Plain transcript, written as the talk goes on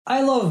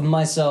I love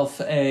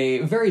myself a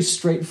very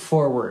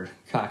straightforward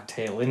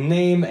cocktail in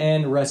name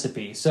and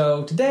recipe.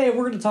 So today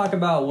we're going to talk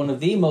about one of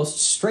the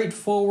most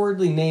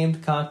straightforwardly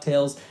named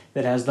cocktails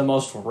that has the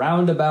most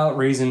roundabout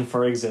reason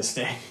for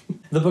existing.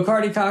 The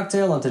Bacardi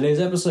Cocktail on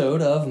today's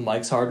episode of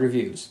Mike's Hard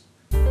Reviews.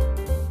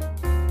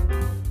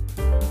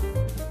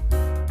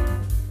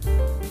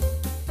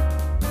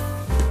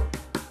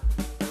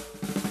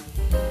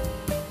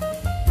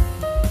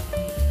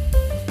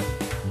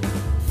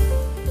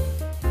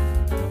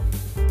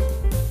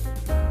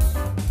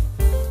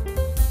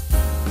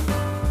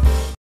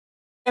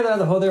 Hey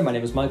there, ho there, my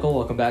name is Michael.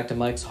 Welcome back to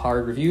Mike's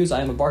Hard Reviews.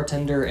 I am a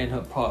bartender and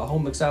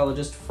home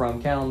mixologist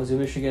from Kalamazoo,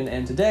 Michigan,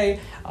 and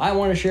today I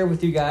want to share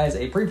with you guys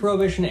a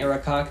pre-Prohibition era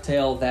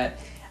cocktail that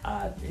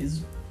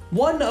is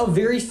one of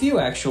very few,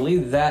 actually,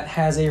 that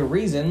has a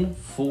reason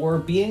for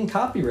being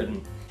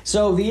copywritten.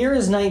 So the year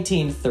is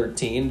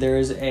 1913.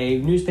 There's a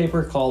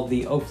newspaper called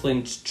the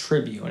Oakland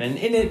Tribune, and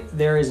in it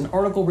there is an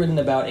article written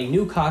about a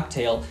new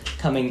cocktail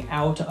coming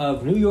out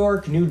of New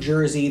York, New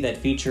Jersey that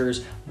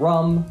features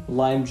rum,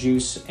 lime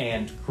juice,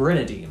 and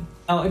grenadine.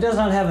 Now, it does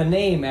not have a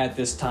name at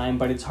this time,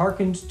 but it's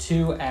hearkened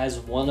to as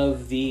one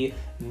of the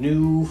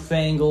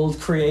newfangled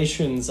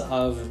creations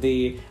of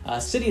the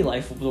city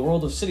life, the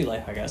world of city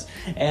life, I guess.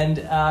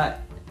 And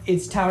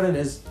it's touted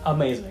as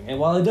amazing, and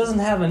while it doesn't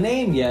have a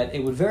name yet,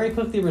 it would very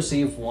quickly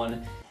receive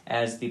one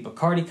as the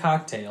Bacardi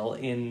Cocktail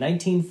in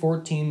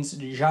 1914's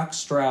Jacques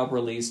Straub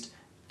released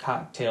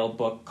cocktail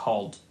book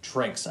called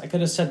Drinks. I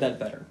could have said that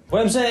better.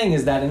 What I'm saying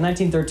is that in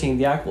 1913,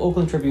 the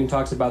Oakland Tribune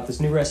talks about this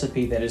new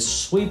recipe that is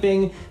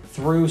sweeping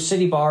through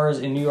city bars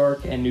in New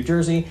York and New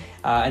Jersey,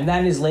 and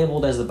that is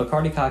labeled as the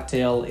Bacardi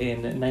Cocktail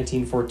in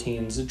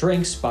 1914's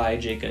Drinks by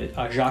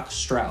Jacques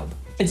Straub.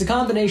 It's a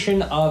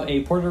combination of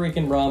a Puerto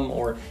Rican rum,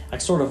 or a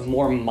sort of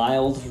more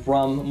mild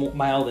rum,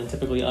 mild and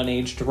typically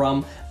unaged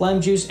rum,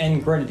 lime juice,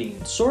 and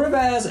grenadine, sort of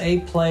as a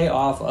play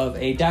off of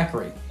a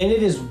daiquiri. And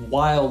it is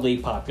wildly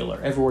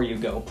popular everywhere you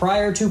go.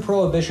 Prior to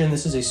Prohibition,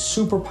 this is a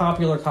super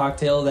popular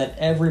cocktail that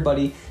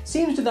everybody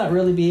seems to not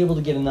really be able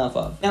to get enough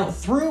of. Now,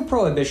 through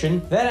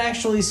Prohibition, that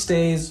actually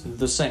stays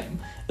the same.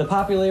 The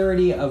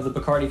popularity of the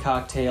Bacardi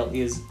cocktail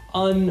is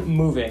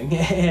unmoving,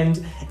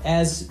 and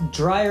as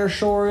drier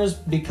shores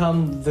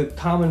become the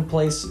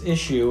commonplace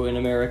issue in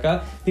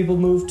America, people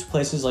move to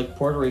places like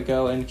Puerto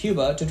Rico and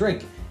Cuba to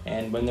drink.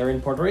 And when they're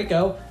in Puerto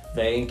Rico,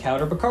 they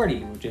encounter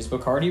Bacardi, which is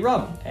Bacardi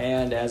rum.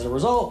 And as a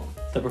result,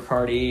 the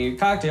Bacardi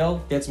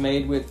cocktail gets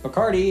made with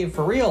Bacardi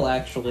for real,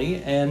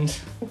 actually, and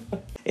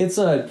it's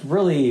a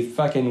really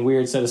fucking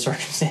weird set of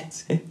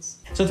circumstances.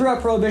 So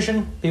throughout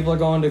Prohibition, people are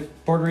going to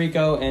Puerto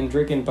Rico and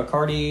drinking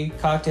Bacardi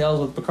cocktails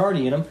with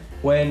Bacardi in them.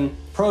 When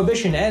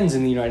Prohibition ends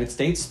in the United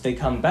States, they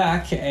come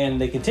back and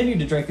they continue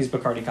to drink these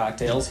Bacardi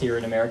cocktails here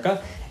in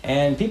America,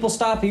 and people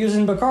stop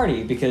using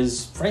Bacardi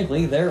because,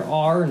 frankly, there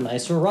are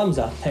nicer rums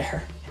out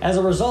there. As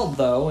a result,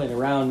 though, in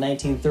around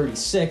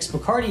 1936,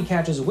 Bacardi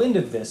catches wind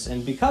of this,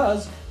 and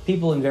because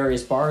people in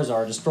various bars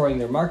are destroying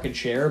their market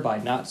share by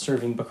not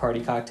serving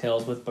Bacardi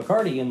cocktails with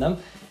Bacardi in them,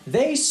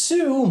 they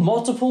sue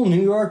multiple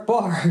New York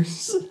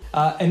bars.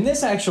 And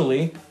this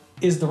actually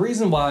is the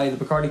reason why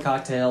the Bacardi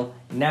cocktail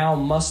now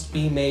must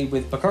be made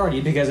with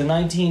Bacardi, because in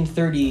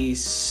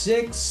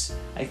 1936,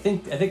 I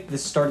think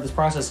this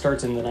process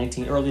starts in the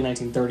early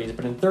 1930s,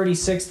 but in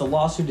 36 the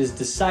lawsuit is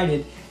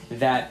decided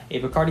that a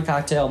Bacardi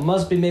cocktail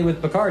must be made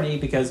with Bacardi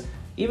because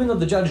even though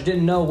the judge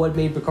didn't know what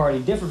made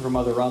Bacardi different from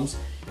other rums,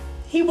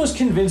 he was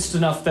convinced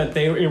enough that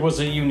it was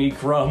a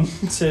unique rum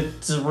to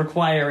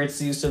require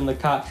its use in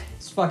the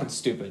It's fucking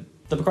stupid.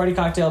 The Bacardi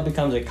cocktail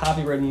becomes a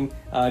copywritten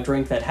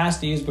drink that has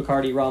to use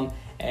Bacardi rum,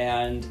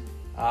 and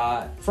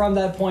from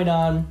that point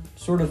on,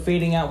 sort of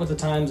fading out with the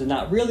times and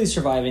not really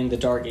surviving the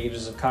dark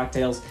ages of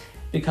cocktails,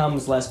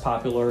 becomes less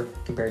popular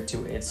compared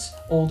to its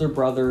older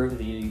brother,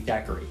 the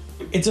daiquiri.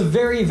 It's a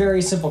very,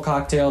 very simple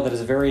cocktail that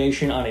is a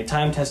variation on a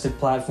time-tested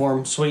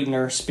platform: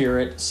 sweetener,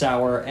 spirit,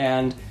 sour,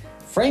 and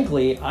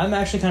frankly, I'm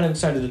actually kind of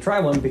excited to try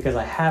one because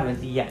I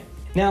haven't yet.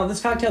 Now,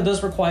 this cocktail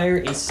does require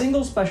a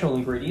single special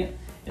ingredient,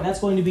 and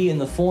that's going to be in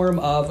the form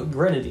of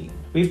grenadine.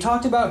 We've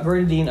talked about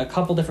grenadine a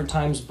couple different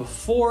times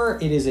before.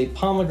 It is a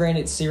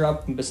pomegranate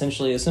syrup,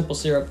 essentially a simple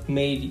syrup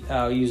made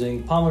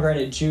using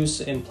pomegranate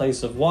juice in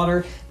place of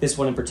water. This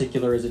one in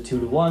particular is a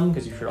 2-to-1,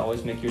 because you should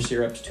always make your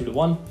syrups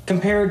 2-to-1.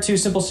 Compared to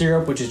simple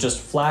syrup, which is just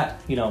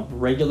flat,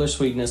 regular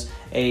sweetness,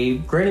 a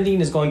grenadine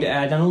is going to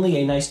add not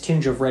only a nice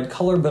tinge of red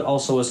color, but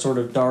also a sort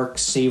of dark,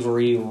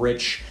 savory,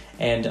 rich,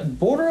 and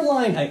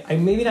borderline,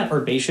 maybe not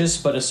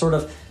herbaceous, but a sort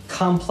of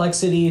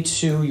complexity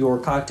to your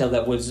cocktail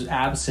that was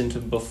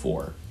absent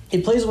before.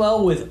 It plays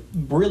well with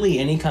really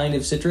any kind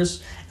of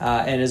citrus,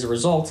 and as a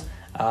result,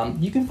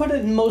 you can put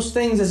it in most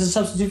things as a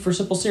substitute for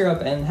simple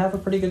syrup and have a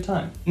pretty good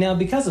time. Now,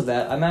 because of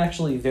that, I'm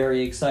actually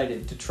very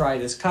excited to try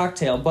this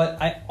cocktail,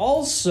 but I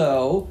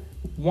also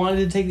wanted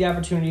to take the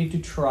opportunity to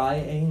try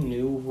a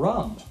new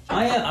rum.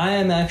 I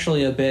am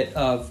actually a bit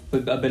of a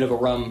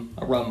rum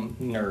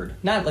nerd.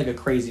 Not like a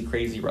crazy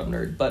rum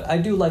nerd, but I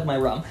do like my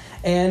rum.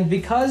 And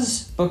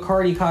because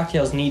Bacardi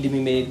cocktails need to be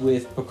made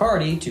with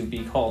Bacardi to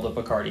be called a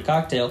Bacardi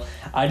cocktail,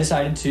 I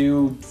decided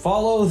to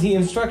follow the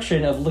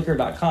instruction of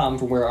liquor.com,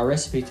 from where our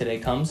recipe today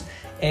comes,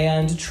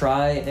 and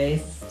try a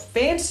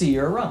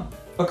fancier rum.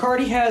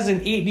 Bacardi has an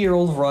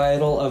 8-year-old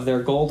varietal of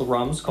their gold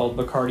rums called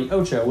Bacardi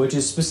Ocho, which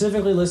is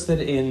specifically listed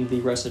in the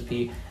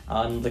recipe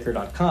on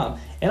liquor.com.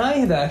 And I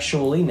have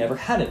actually never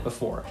had it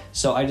before.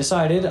 So I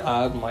decided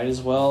I might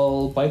as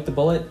well bite the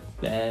bullet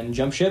and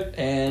jump ship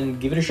and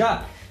give it a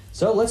shot.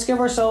 So let's give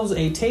ourselves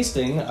a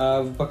tasting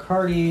of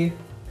Bacardi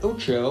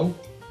Ocho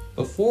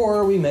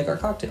before we make our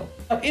cocktail.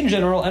 In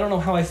general, I don't know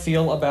how I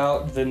feel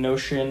about the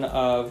notion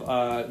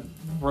of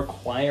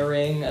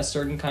requiring a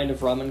certain kind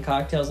of rum in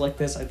cocktails like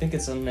this. I think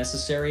it's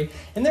unnecessary,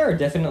 and there are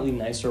definitely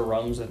nicer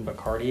rums than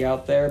Bacardi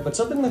out there, but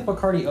something like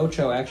Bacardi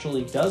Ocho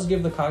actually does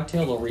give the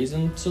cocktail a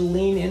reason to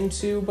lean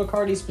into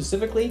Bacardi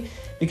specifically,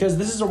 because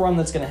this is a rum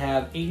that's going to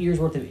have 8 years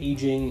worth of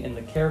aging, and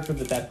the character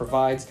that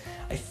provides,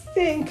 I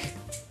think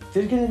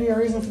there's going to be a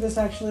reason for this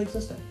actually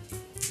existing.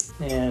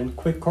 And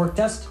quick cork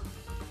test.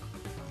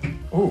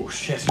 Oh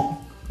shit.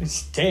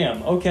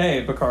 Damn,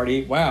 okay,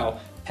 Bacardi, wow.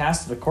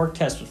 Passed the cork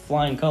test with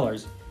flying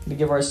colors. We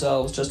give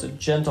ourselves just a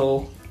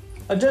gentle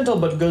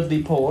but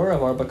goodly pour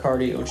of our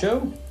Bacardi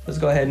Ocho. Let's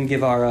go ahead and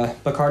give our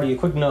Bacardi a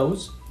quick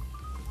nose.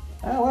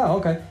 Oh wow,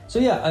 okay. So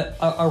yeah,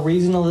 a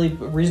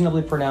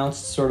reasonably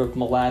pronounced sort of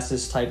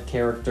molasses type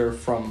character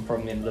from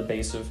the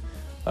base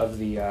of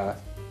the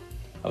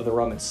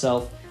rum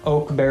itself.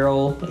 Oak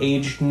barrel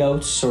aged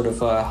notes, sort of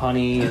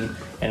honey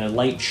and a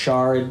light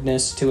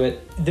charredness to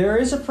it. There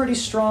is a pretty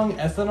strong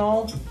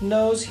ethanol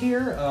nose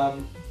here.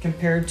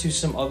 Compared to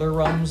some other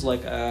rums,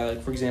 like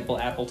for example,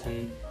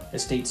 Appleton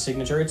Estate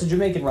Signature. It's a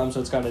Jamaican rum, so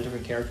it's got a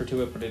different character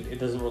to it, but it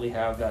doesn't really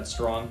have that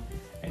strong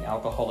an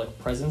alcoholic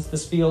presence.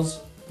 This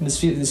feels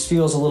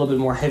a little bit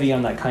more heavy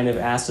on that kind of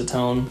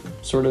acetone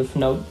sort of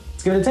note.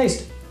 Let's give it a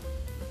taste.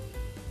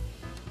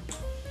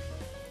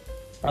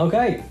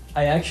 Okay,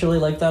 I actually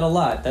like that a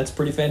lot. That's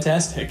pretty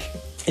fantastic.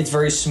 It's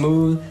very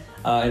smooth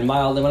and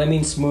mild, and when I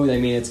mean smooth, I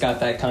mean it's got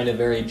that kind of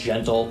very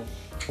gentle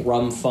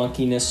rum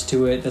funkiness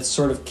to it. That's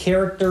sort of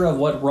character of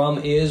what rum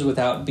is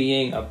without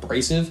being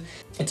abrasive.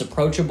 It's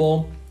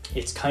approachable.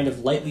 It's kind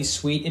of lightly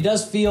sweet. It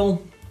does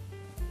feel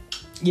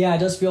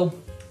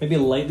maybe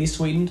lightly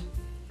sweetened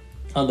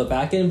on the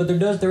back end, but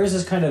there is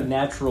this kind of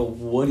natural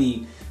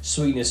woody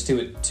sweetness to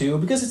it too,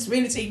 because it's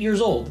 8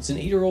 years old. It's an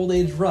 8-year-old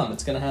aged rum.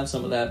 It's gonna have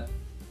some of that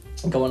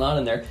going on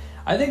in there.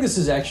 I think this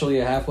is actually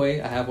a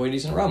halfway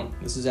decent rum.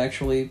 This is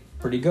actually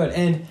pretty good,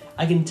 and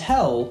I can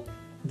tell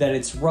that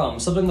it's rum.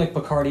 Something like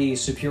Bacardi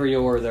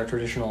Superior, their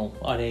traditional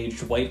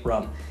unaged white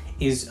rum,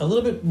 is a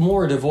little bit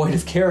more devoid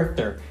of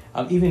character,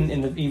 even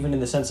in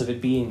the sense of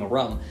it being a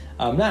rum.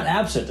 Not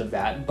absent of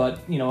that, but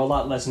a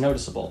lot less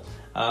noticeable.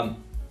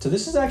 So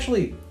this is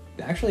actually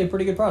a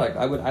pretty good product.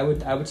 I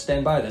would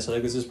stand by this. I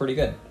think this is pretty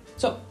good.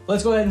 So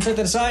let's go ahead and set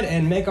that aside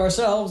and make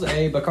ourselves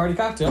a Bacardi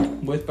cocktail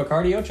with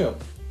Bacardi Ocho.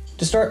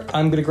 To start,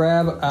 I'm going to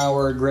grab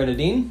our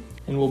Grenadine,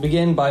 and we'll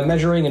begin by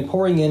measuring and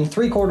pouring in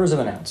 3/4 of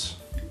an ounce.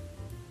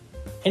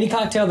 Any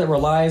cocktail that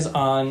relies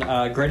on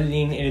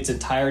Grenadine in its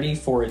entirety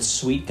for its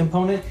sweet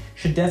component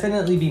should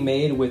definitely be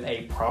made with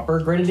a proper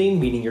Grenadine,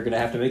 meaning you're going to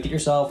have to make it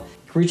yourself.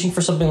 Reaching for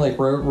something like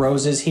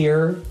roses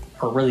here,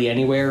 or really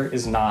anywhere,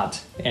 is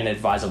not an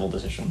advisable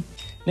decision.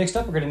 Next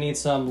up, we're going to need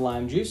some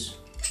lime juice.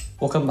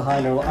 We'll come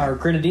behind our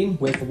Grenadine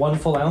with 1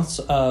 full ounce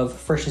of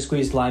freshly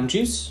squeezed lime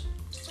juice.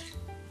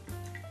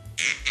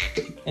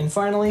 And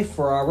finally,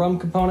 for our rum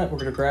component, we're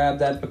going to grab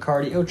that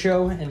Bacardi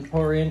Ocho and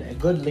pour in a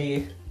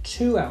goodly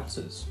 2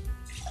 ounces.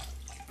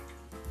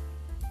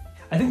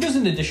 I think there's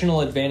an additional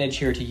advantage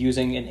here to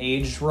using an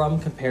aged rum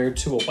compared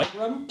to a white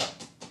rum.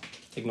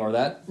 Ignore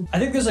that. I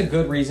think there's a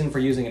good reason for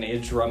using an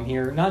aged rum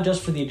here, not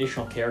just for the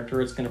additional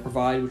character it's going to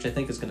provide, which I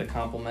think is going to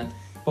complement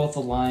both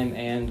the lime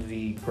and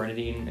the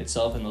Grenadine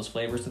itself and those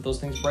flavors that those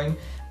things bring,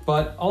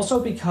 but also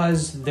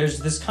because there's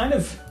this kind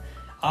of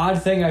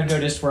odd thing I've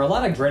noticed where a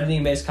lot of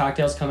Grenadine-based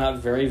cocktails come out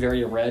very,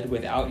 very red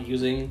without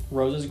using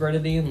Rose's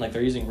Grenadine, like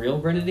they're using real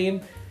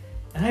Grenadine.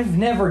 And I've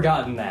never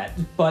gotten that,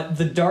 but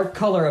the dark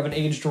color of an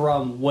aged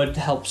rum would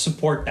help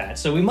support that,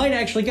 so we might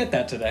actually get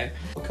that today.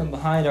 We'll come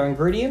behind our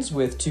ingredients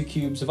with 2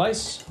 cubes of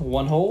ice,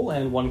 1 whole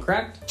and 1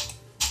 cracked.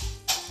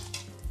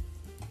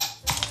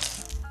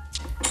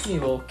 We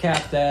will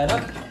cap that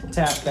up,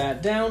 tap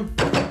that down,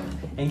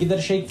 and give that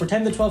a shake for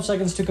 10 to 12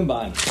 seconds to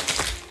combine.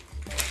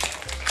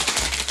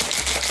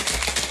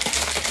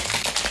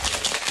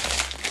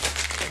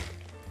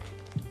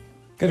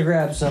 Gonna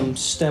grab some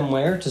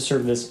stemware to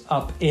serve this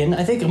up in.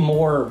 I think a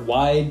more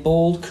wide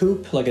bowled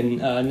coupe, like a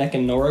neck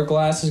and Nora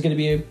glass, is gonna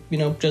be,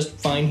 just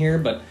fine here,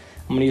 but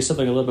I'm gonna use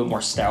something a little bit more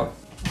stout.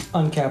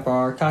 Uncap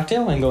our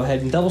cocktail and go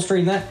ahead and double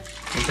strain that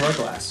into our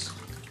glass.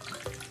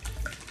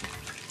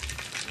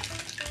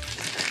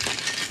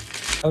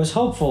 I was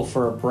hopeful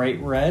for a bright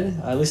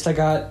red. At least I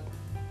got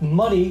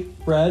muddy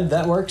red,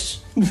 that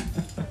works.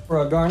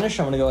 For a garnish,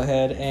 I'm gonna go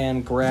ahead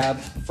and grab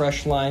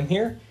fresh lime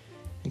here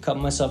and cut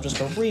myself just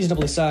a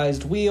reasonably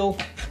sized wheel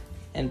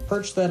and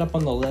perch that up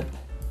on the lip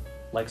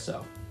like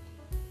so.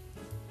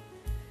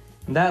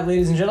 And that,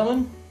 ladies and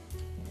gentlemen,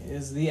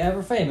 is the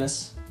ever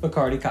famous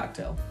Bacardi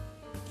cocktail.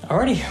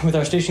 Alrighty, with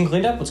our station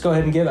cleaned up, let's go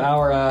ahead and give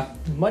our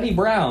muddy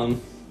brown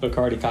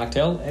Bacardi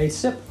cocktail a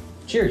sip.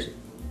 Cheers.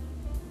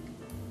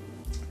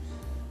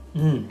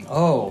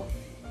 Oh.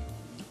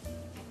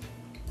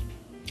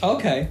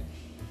 Okay,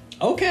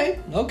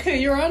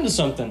 you're onto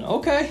something.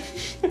 Okay.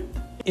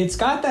 It's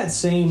got that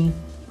same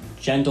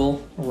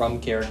gentle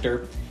rum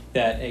character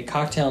that a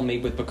cocktail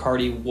made with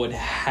Bacardi would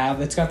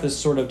have. It's got this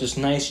sort of just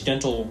nice,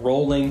 gentle,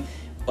 rolling,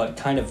 but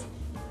kind of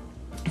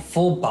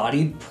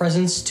full-bodied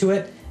presence to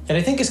it that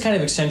I think is kind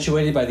of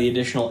accentuated by the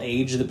additional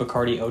age that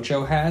Bacardi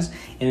Ocho has,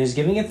 and is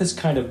giving it this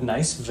kind of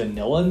nice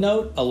vanilla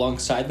note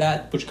alongside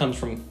that, which comes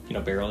from,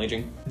 barrel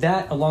aging.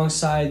 That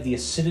alongside the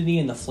acidity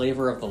and the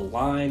flavor of the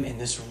lime and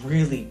this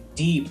really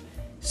deep,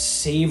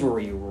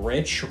 savory,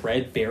 rich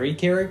red berry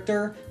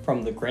character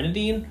from the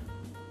Grenadine.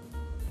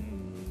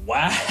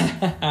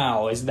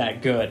 Wow, is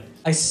that good.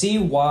 I see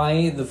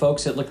why the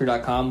folks at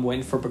liquor.com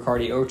went for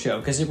Bacardi Ocho,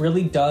 because it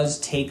really does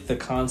take the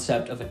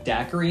concept of a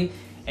daiquiri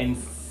and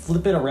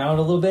flip it around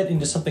a little bit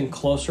into something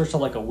closer to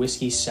like a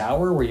whiskey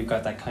sour, where you've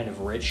got that kind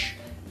of rich,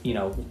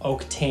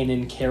 oak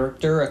tannin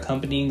character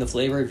accompanying the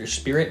flavor of your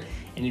spirit,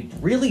 and it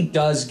really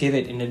does give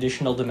it an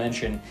additional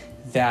dimension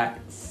that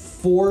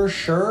for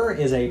sure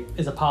is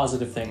a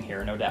positive thing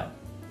here, no doubt.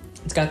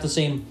 It's got the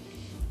same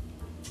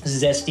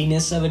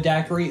zestiness of a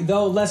daiquiri,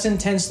 though less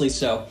intensely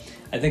so.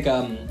 I think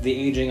the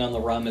aging on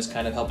the rum is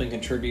kind of helping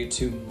contribute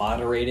to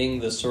moderating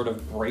the sort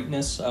of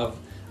brightness of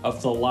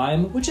the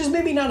lime, which is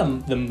maybe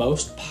not the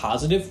most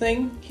positive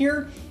thing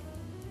here,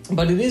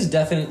 but it is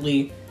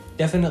definitely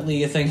a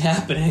thing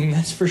happening,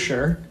 that's for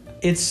sure.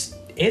 It's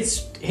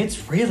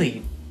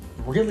really,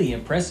 really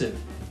impressive,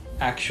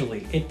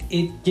 actually.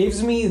 It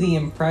gives me the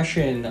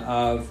impression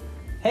of,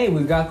 hey,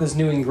 we've got this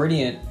new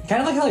ingredient, kind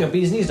of like how a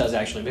bee's knees does,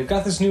 actually. We've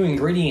got this new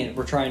ingredient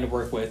we're trying to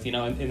work with,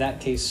 in that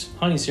case,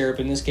 honey syrup,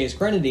 in this case,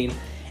 Grenadine,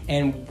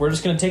 and we're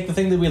just gonna take the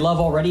thing that we love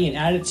already and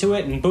add it to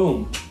it, and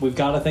boom, we've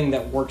got a thing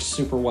that works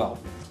super well.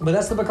 But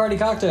that's the Bacardi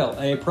cocktail,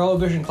 a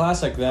Prohibition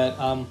classic that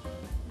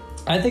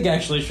I think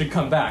actually should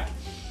come back.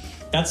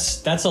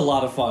 That's a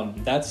lot of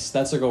fun. That's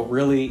like a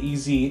really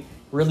easy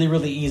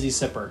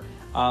sipper,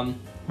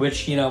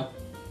 which,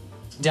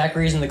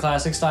 daiquiris in the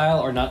classic style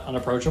are not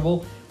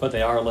unapproachable, but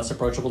they are less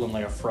approachable than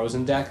like a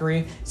frozen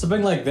daiquiri.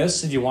 Something like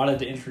this, if you wanted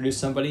to introduce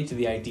somebody to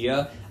the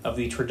idea of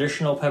the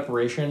traditional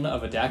preparation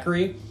of a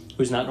daiquiri,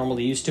 who's not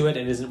normally used to it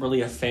and isn't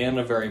really a fan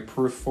of very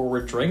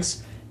proof-forward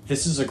drinks,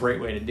 this is a great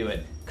way to do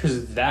it,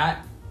 because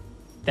that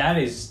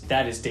is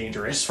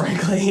dangerous,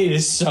 frankly. It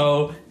is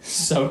so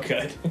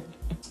good.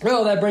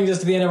 Well, that brings us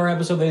to the end of our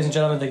episode, ladies and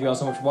gentlemen. Thank you all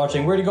so much for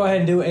watching. We're going to go ahead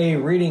and do a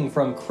reading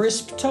from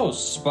Crisp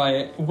Toasts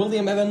by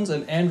William Evans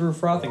and Andrew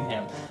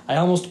Frothingham. I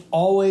almost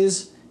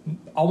always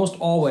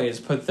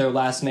put their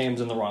last names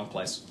in the wrong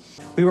place.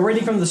 We were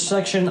reading from the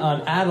section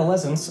on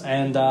adolescence,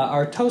 and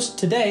our toast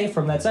today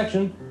from that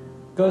section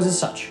goes as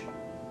such.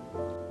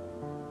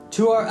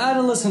 To our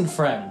adolescent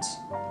friends,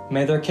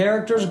 may their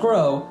characters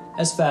grow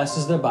as fast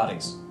as their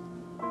bodies.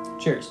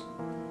 Cheers.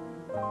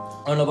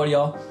 I don't know about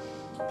y'all.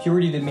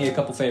 Puberty did me a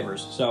couple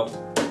favors, so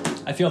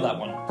I feel that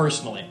one,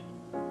 personally.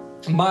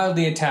 I'm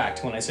mildly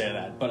attacked when I say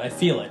that, but I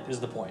feel it,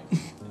 is the point.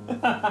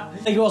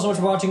 Thank you all so much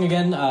for watching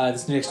again.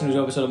 This is the next news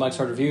episode of Mike's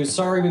Hard Reviews.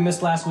 Sorry we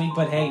missed last week,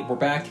 but hey, we're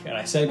back, and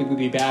I said we would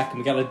be back, and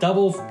we got a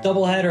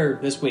double header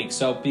this week,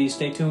 so please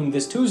stay tuned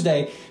this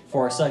Tuesday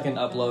for our second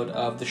upload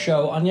of the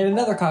show on yet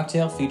another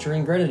cocktail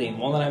featuring Grenadine,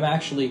 one that I'm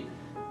actually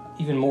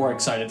even more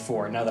excited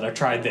for now that I've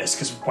tried this,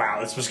 because wow,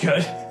 this was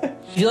good.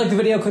 If you like the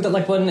video, click that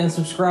like button and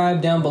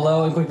subscribe down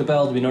below, and click the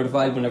bell to be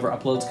notified whenever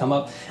uploads come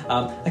up.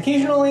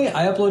 Occasionally,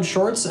 I upload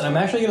shorts, and I'm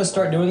actually going to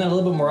start doing that a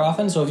little bit more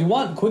often, so if you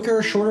want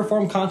quicker, shorter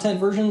form content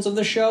versions of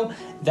the show,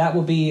 that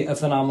will be a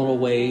phenomenal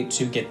way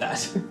to get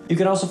that. You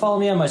can also follow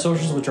me on my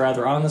socials, which are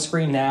either on the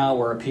screen now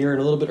or appeared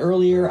a little bit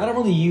earlier. I don't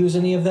really use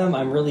any of them.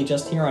 I'm really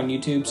just here on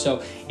YouTube,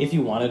 so if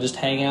you want to just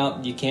hang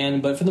out, you can,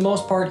 but for the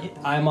most part,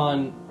 I'm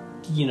on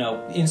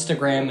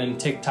Instagram and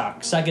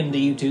TikTok, second to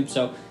YouTube,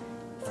 so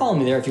follow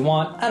me there if you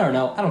want. I don't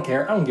know. I don't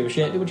care. I don't give a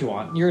shit. Do what you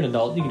want. You're an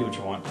adult. You can do what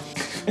you want.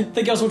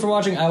 Thank you all so much for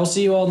watching. I will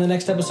see you all in the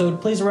next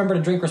episode. Please remember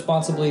to drink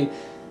responsibly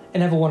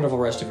and have a wonderful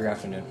rest of your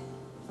afternoon.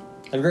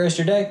 Have a great rest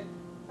of your day.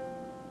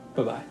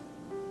 Bye-bye.